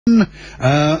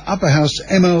Upper House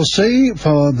MLC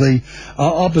for the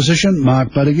opposition,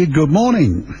 Mark Buttigieg. Good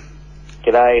morning.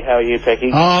 G'day, how are you,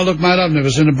 Pecky? Oh, look, mate, I've never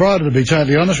seen it brighter, to be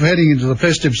totally honest. We're heading into the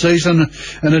festive season,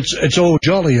 and it's all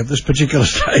jolly at this particular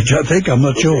stage, I think. I'm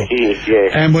not sure. It is,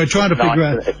 yes. And we're trying to figure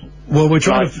out... Well, we're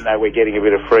trying to know we're getting a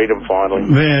bit of freedom finally.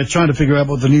 Yeah, trying to figure out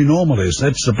what the new normal is.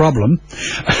 That's the problem.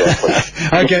 Exactly.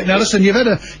 Okay, now listen, you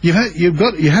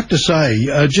have to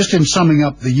say, just in summing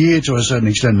up the year to a certain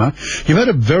extent, Mark, you've had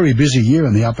a very busy year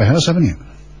in the Upper House, haven't you?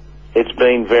 It's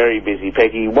been very busy,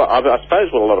 Peggy. I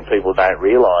suppose what a lot of people don't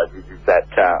realise is that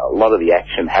a lot of the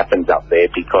action happens up there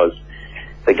because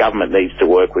the government needs to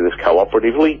work with us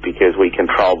cooperatively because we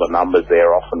control the numbers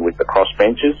there often with the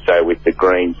crossbenchers, so with the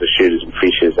Greens, the Shooters and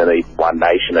Fishers, and even One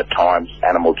Nation at times,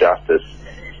 Animal Justice.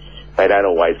 They don't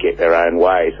always get their own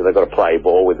way, so they've got to play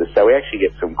ball with us. So we actually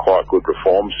get some quite good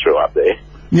reforms through up there.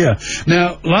 Yeah.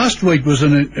 Now, last week was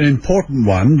an important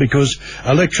one because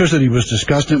electricity was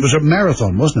discussed, and it was a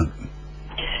marathon, wasn't it?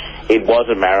 It was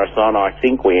a marathon. I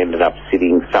think we ended up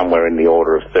sitting somewhere in the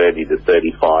order of 30 to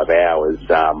 35 hours.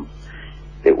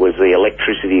 It was the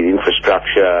electricity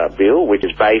infrastructure bill, which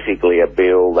is basically a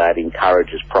bill that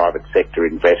encourages private sector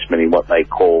investment in what they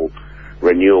call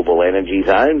renewable energy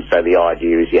zones. So the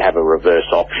idea is you have a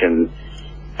reverse option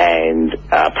and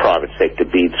private sector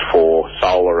bids for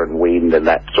solar and wind and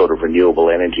that sort of renewable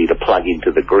energy to plug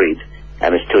into the grid.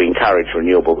 And it's to encourage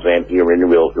renewable energy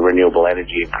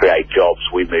and create jobs.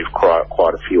 We moved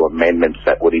quite a few amendments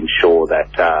that would ensure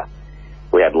that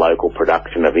we had local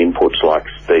production of inputs like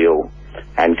steel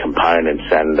and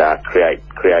components and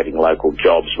creating local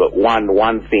jobs. But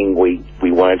one thing we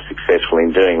weren't successful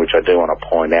in doing, which I do want to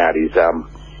point out, is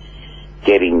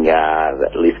getting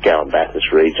Lithgow and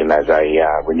Bathurst region as a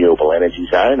renewable energy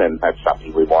zone, and that's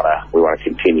something we want to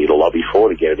continue to lobby for,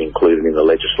 to get it included in the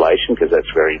legislation, because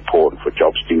that's very important for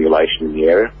job stimulation in the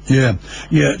area. Yeah.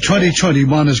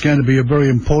 2021 is going to be a very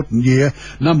important year.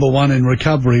 Number one in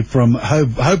recovery from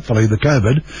hopefully the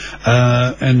COVID,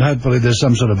 and hopefully there's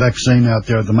some sort of vaccine out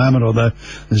there at the moment, although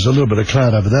there's a little bit of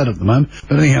cloud over that at the moment.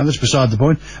 But anyhow, that's beside the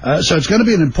point. So it's going to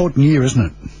be an important year, isn't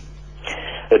it?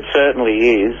 It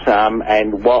certainly is,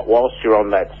 and whilst you're on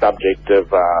that subject of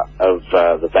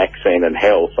the vaccine and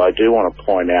health, I do want to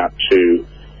point out to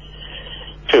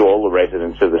all the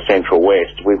residents of the Central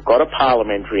West, we've got a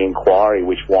parliamentary inquiry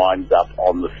which winds up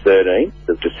on the 13th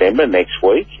of December next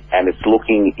week, and it's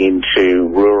looking into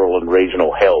rural and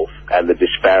regional health and the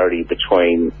disparity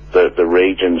between the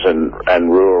regions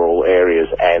and rural areas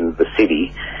and the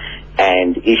city,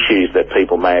 and issues that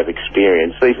people may have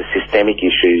experienced. These are systemic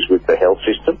issues with the health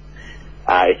system.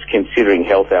 It's considering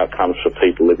health outcomes for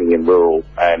people living in rural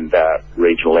and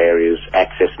regional areas,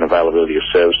 access and availability of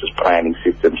services, planning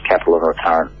systems, capital and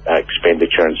recurrent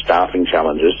expenditure and staffing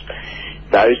challenges.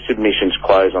 Those submissions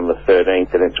close on the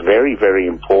 13th, and it's very, very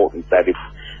important that if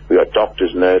we've got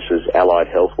doctors, nurses, allied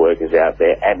health workers out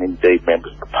there, and indeed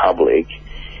members of the public,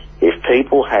 if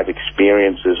people have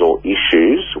experiences or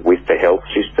issues with the health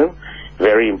system,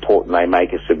 very important they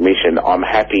make a submission. I'm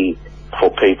happy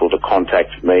for people to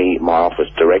contact me, my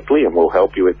office directly, and we'll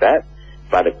help you with that.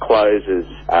 But it closes,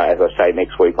 as I say,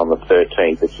 next week on the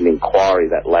 13th. It's an inquiry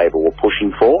that Labor were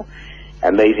pushing for.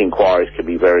 And these inquiries can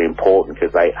be very important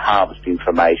because they harvest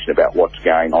information about what's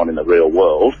going on in the real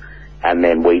world, and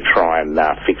then we try and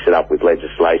fix it up with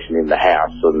legislation in the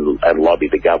House and lobby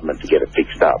the government to get it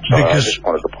fixed up. So I just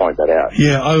wanted to point that out.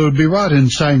 Yeah, I would be right in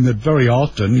saying that very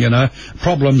often,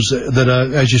 problems that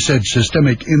are, as you said,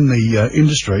 systemic in the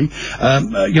industry,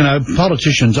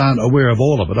 politicians aren't aware of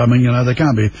all of it. I mean, they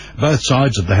can't be, both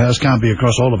sides of the House can't be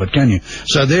across all of it, can you?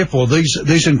 So therefore,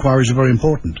 these inquiries are very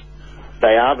important.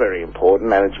 They are very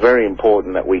important, and it's very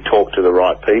important that we talk to the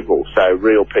right people, so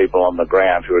real people on the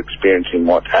ground who are experiencing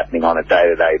what's happening on a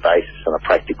day-to-day basis on a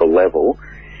practical level,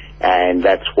 and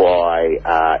that's why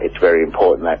it's very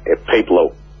important that if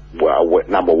people are,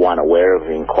 number one, aware of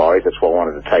the inquiries. That's why I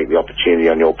wanted to take the opportunity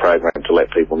on your program to let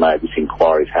people know this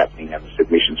inquiry is happening and the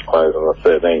submissions close on the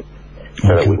 13th,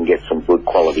 so that we can get some good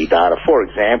quality data. For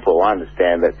example, I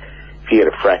understand that if you get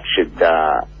a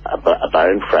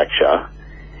bone fracture,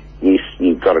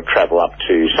 you've got to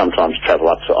sometimes travel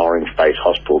up to Orange Base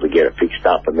Hospital to get it fixed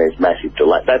up, and there's massive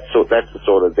delay. They're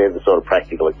the sort of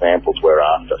practical examples we're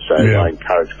after. So I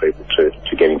encourage people to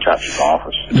get in touch with my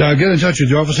office. Now, get in touch with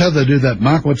your office. How do they do that,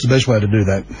 Mark? What's the best way to do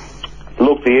that?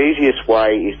 Look, the easiest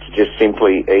way is to just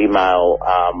simply email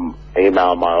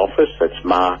my office. That's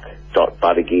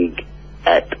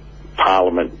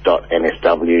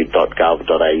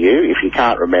mark.buttigieg@parliament.nsw.gov.au. If you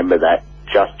can't remember that,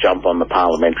 just jump on the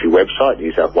parliamentary website,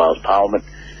 New South Wales Parliament.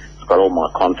 It's got all my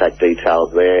contact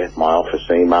details there, my office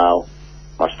email,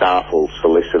 my staff will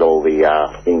solicit all the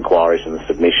inquiries and the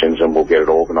submissions, and we'll get it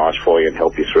organised for you and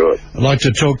help you through it. I'd like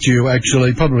to talk to you,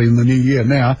 actually, probably in the new year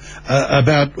now,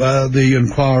 about the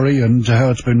inquiry and how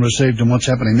it's been received and what's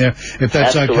happening there, if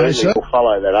that's okay, sir. We'll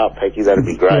follow that up, Pecky. That'd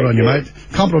be great. Good on you, mate.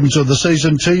 Compliments of the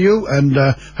season to you, and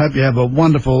hope you have a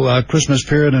wonderful Christmas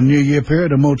period and New Year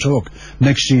period, and we'll talk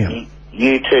next year.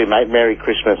 You too, mate. Merry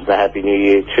Christmas and a Happy New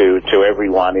Year to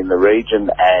everyone in the region,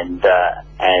 and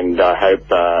I hope,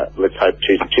 let's hope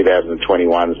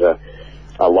 2021's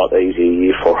a lot easier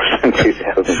year for us than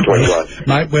 2021.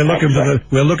 Mate, we're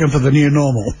looking for the new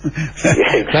normal.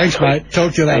 Yeah, exactly. Thanks, mate.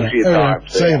 Talk to you later. Thanks for your time.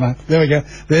 See you, mate. There we go.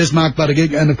 There's Mark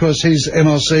Buttigieg, and of course he's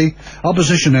MLC,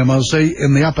 opposition MLC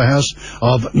in the upper house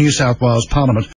of New South Wales Parliament.